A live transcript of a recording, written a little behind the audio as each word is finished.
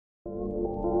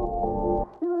We're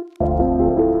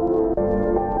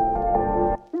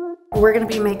going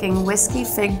to be making whiskey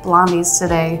fig blondies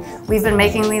today. We've been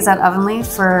making these at Balvenie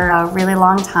for a really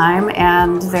long time,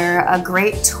 and they're a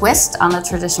great twist on a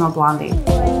traditional blondie.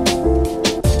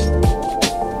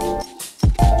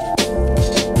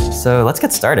 So let's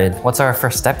get started. What's our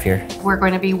first step here? We're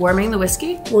going to be warming the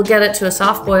whiskey. We'll get it to a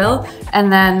soft boil,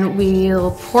 and then we'll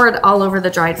pour it all over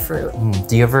the dried fruit.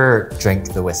 Do you ever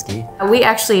drink the whiskey? We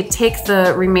actually take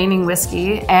the remaining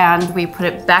whiskey and we put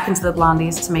it back into the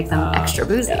blondies to make them extra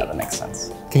boozy. Yeah, that makes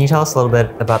sense. Can you tell us a little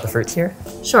bit about the fruits here?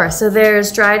 Sure, so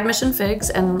there's dried mission figs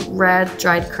and red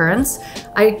dried currants.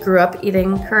 I grew up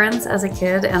eating currants as a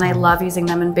kid and I love using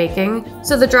them in baking.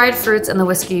 So the dried fruits and the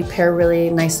whiskey pair really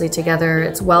nicely together.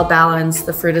 It's well balanced,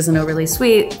 the fruit isn't overly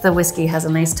sweet, the whiskey has a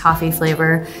nice toffee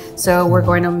flavor. So we're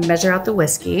going to measure out the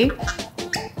whiskey,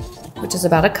 which is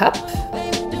about a cup.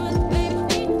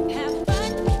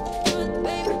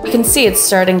 You can see it's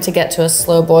starting to get to a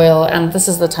slow boil, and this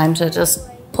is the time to just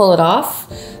pull it off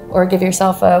or give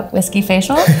yourself a whiskey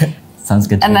facial. Sounds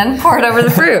good. And then pour it over the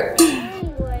fruit.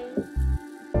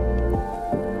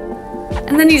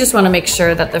 And then you just want to make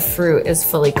sure that the fruit is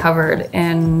fully covered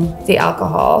in the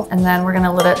alcohol. And then we're going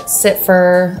to let it sit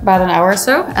for about an hour or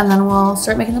so, and then we'll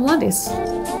start making the blondies.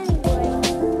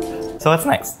 So what's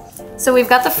next? So we've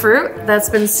got the fruit that's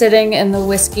been sitting in the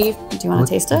whiskey. Do you want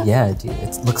to taste it? Yeah, dude,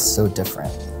 it looks so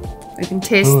different. You can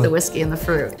taste the whiskey and the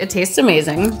fruit. It tastes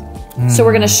amazing. So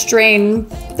we're gonna strain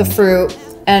the fruit,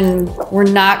 and we're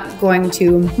not going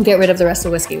to get rid of the rest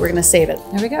of the whiskey. We're gonna save it.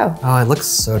 There we go. Oh, it looks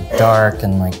so dark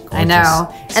and like gorgeous. I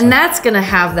know. And that's gonna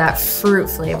have that fruit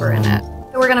flavor in it.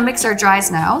 So we're gonna mix our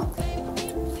dries now.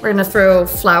 We're gonna throw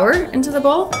flour into the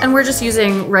bowl, and we're just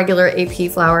using regular AP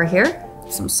flour here.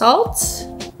 Some salt.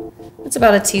 It's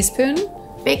about a teaspoon.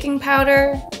 Baking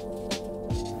powder.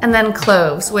 And then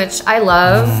cloves, which I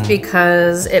love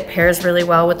because it pairs really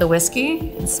well with the whiskey.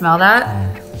 You can smell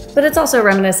that. But it's also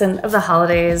reminiscent of the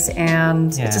holidays,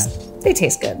 and they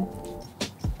taste good.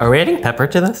 Are we adding pepper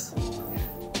to this?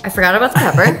 I forgot about the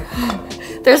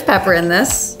pepper. There's pepper in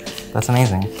this. That's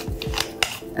amazing.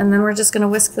 And then we're just gonna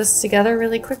whisk this together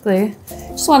really quickly.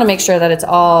 Just wanna make sure that it's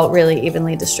all really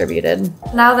evenly distributed.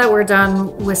 Now that we're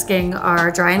done whisking our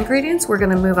dry ingredients, we're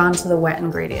gonna move on to the wet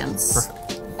ingredients. Perfect.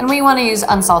 And we want to use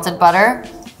unsalted butter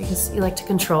because you like to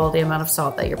control the amount of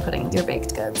salt that you're putting into your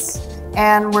baked goods.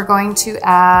 And we're going to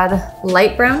add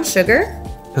light brown sugar.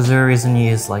 Is there a reason you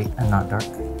use light and not dark?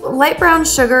 Light brown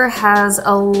sugar has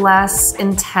a less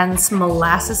intense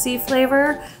molassesy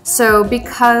flavor. So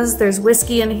because there's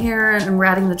whiskey in here and we're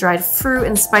adding the dried fruit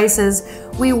and spices,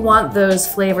 we want those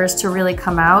flavors to really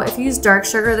come out. If you use dark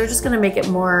sugar, they're just gonna make it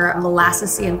more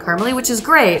molassesy and caramely, which is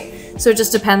great. So it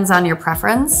just depends on your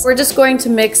preference. We're just going to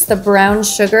mix the brown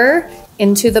sugar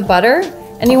into the butter,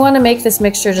 and you wanna make this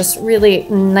mixture just really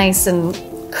nice and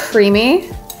creamy.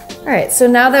 All right, so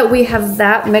now that we have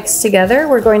that mixed together,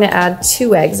 we're going to add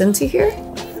 2 eggs into here.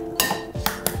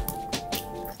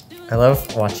 I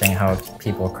love watching how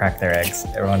people crack their eggs.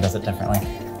 Everyone does it differently.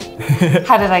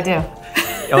 How did I do?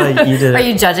 Oh, you did it. Are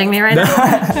you judging me right now?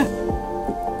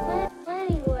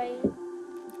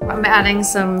 I'm adding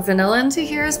some vanilla into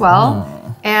here as well.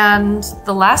 And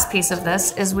the last piece of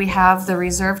this is we have the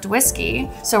reserved whiskey.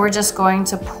 So we're just going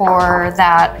to pour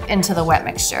that into the wet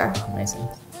mixture. Amazing.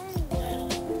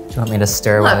 Do you want me to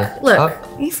stir away? Look,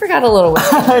 you forgot a little whisk.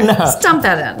 No. Just dump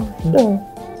that in.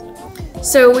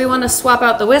 So we want to swap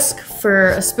out the whisk for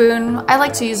a spoon. I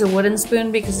like to use a wooden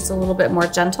spoon because it's a little bit more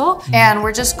gentle. And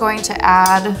we're just going to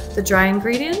add the dry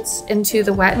ingredients into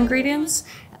the wet ingredients.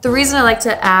 The reason I like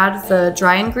to add the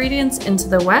dry ingredients into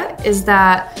the wet is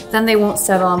that then they won't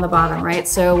settle on the bottom, right?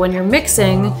 So when you're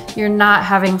mixing, you're not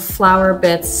having flour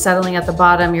bits settling at the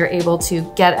bottom. You're able to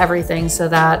get everything so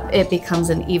that it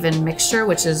becomes an even mixture,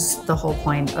 which is the whole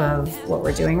point of what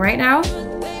we're doing right now.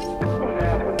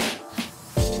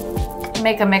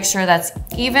 Make a mixture that's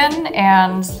even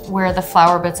and where the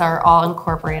flour bits are all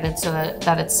incorporated so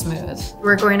that it's smooth.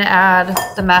 We're going to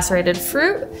add the macerated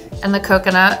fruit and the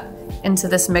coconut into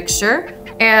this mixture,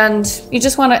 and you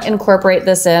just want to incorporate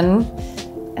this in.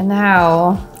 And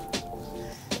now,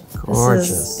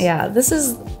 gorgeous. This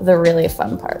is the really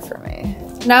fun part for me.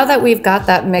 Now that we've got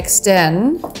that mixed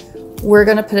in, we're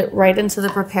gonna put it right into the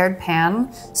prepared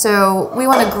pan. So we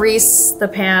wanna grease the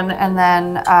pan and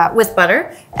then with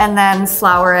butter, and then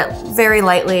flour it very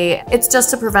lightly. It's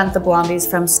just to prevent the blondies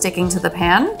from sticking to the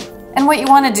pan. And what you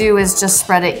wanna do is just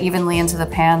spread it evenly into the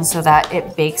pan so that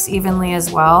it bakes evenly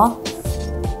as well.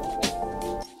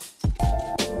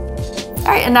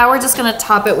 All right, and now we're just gonna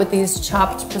top it with these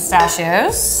chopped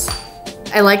pistachios.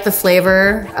 I like the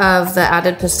flavor of the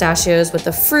added pistachios with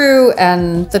the fruit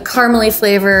and the caramely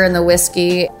flavor and the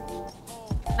whiskey.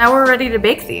 Now we're ready to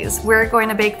bake these. We're going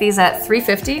to bake these at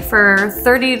 350 for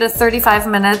 30 to 35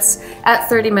 minutes. At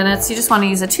 30 minutes, you just want to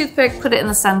use a toothpick, put it in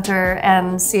the center,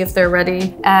 and see if they're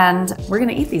ready. And we're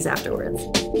gonna eat these afterwards.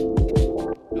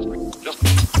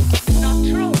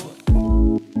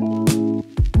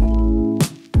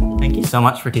 Thank you so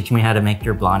much for teaching me how to make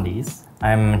your blondies.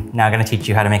 I'm now gonna teach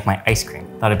you how to make my ice cream.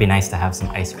 Thought it'd be nice to have some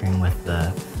ice cream with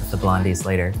the blondies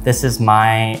later. This is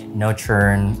my no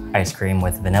churn ice cream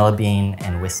with vanilla bean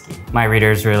and whiskey. My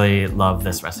readers really love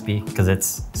this recipe because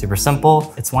it's super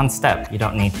simple. It's one step. You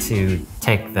don't need to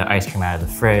take the ice cream out of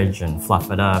the fridge and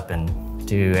fluff it up and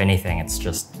do anything. It's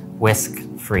just whisk,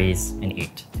 freeze, and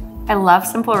eat. I love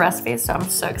simple recipes, so I'm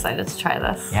so excited to try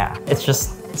this. Yeah, it's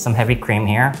just some heavy cream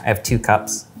here. I have 2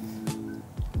 cups.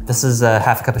 This is a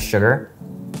half a cup of sugar,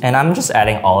 and I'm just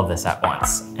adding all of this at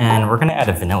once. And we're gonna add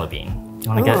a vanilla bean. Do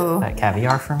you want to get that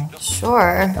caviar for me?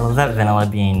 Sure. I love that vanilla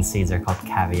bean seeds are called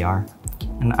caviar.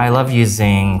 And I love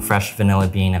using fresh vanilla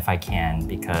bean if I can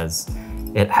because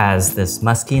it has this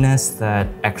muskiness that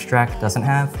extract doesn't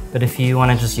have. But if you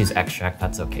want to just use extract,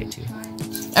 that's okay too.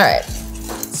 All right,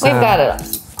 so we've got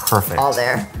it. Perfect. All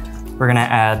there. We're gonna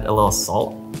add a little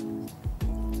salt.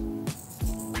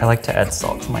 I like to add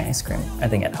salt to my ice cream. I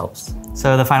think it helps.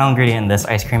 So the final ingredient in this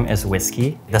ice cream is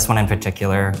whiskey. This one in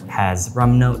particular has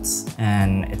rum notes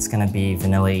and it's gonna be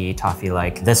vanilla-y,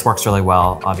 toffee-like. This works really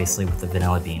well, obviously, with the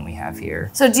vanilla bean we have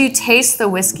here. So do you taste the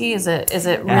whiskey? Is it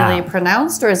really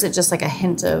pronounced or is it just like a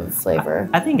hint of flavor?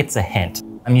 I think it's a hint.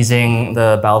 I'm using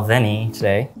the Balvenie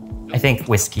today. I think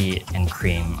whiskey and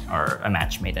cream are a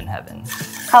match made in heaven.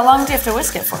 How long do you have to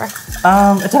whisk it for? It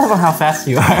depends on how fast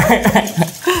you are.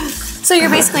 So you're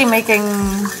basically making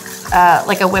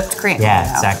like a whipped cream. Yeah,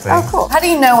 now. exactly. Oh, cool. How do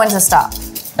you know when to stop?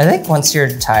 I think once you're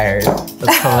tired,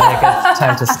 that's probably a good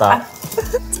time to stop.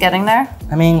 It's getting there?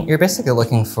 I mean, you're basically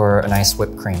looking for a nice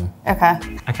whipped cream. Okay.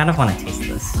 I kind of want to taste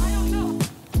this.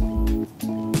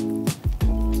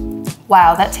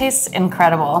 Wow, that tastes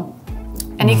incredible.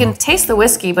 And you can taste the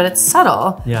whiskey, but it's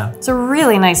subtle. Yeah. It's a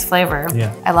really nice flavor.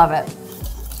 Yeah. I love it.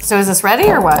 So is this ready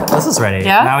or what? This is ready.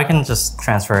 Yeah? Now we can just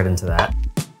transfer it into that.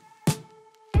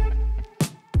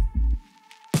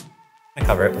 I'm gonna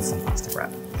cover it with some plastic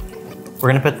wrap. We're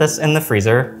gonna put this in the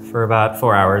freezer for about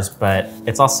 4 hours, but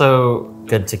it's also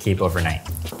good to keep overnight.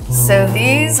 So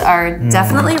these are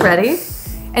definitely ready.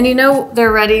 And you know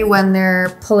they're ready when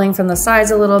they're pulling from the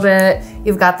sides a little bit.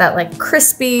 You've got that like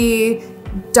crispy,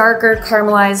 darker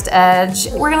caramelized edge.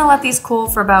 We're gonna let these cool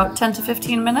for about 10 to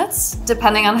 15 minutes,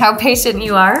 depending on how patient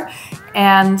you are.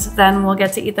 And then we'll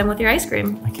get to eat them with your ice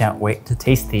cream. I can't wait to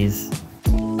taste these.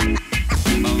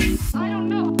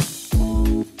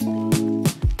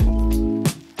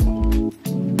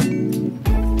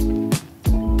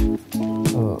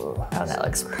 Oh, that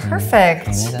looks perfect.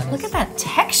 Look at that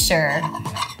texture.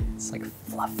 It's like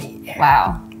fluffy. Yeah.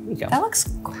 Wow. Here you go. That looks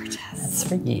gorgeous. That's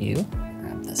for you.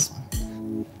 Grab this one.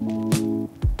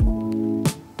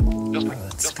 Oh,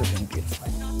 that's scooping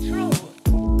beautifully.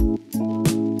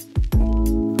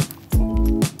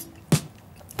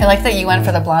 I like that you went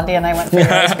for the blondie and I went for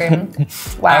your ice cream.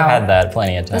 Wow. I've had that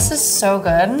plenty of times. This is so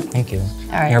good. Thank you.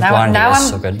 All right, Your blondie is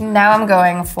so good. Now I'm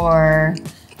going for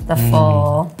the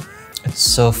full. It's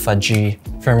so fudgy.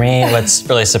 For me, what's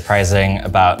really surprising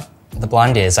about the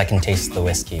blondie is I can taste the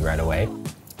whiskey right away,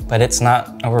 but it's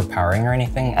not overpowering or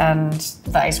anything. And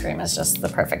the ice cream is just the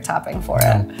perfect topping for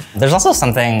it. There's also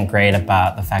something great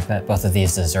about the fact that both of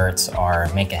these desserts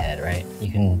are make-ahead, right?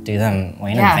 You can do them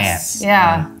way in advance.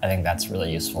 Yeah. And I think that's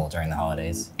really useful during the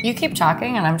holidays. You keep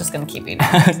talking and I'm just gonna keep eating.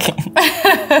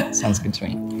 Okay. Sounds good to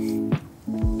me.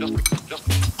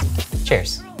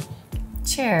 Cheers.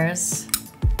 Cheers.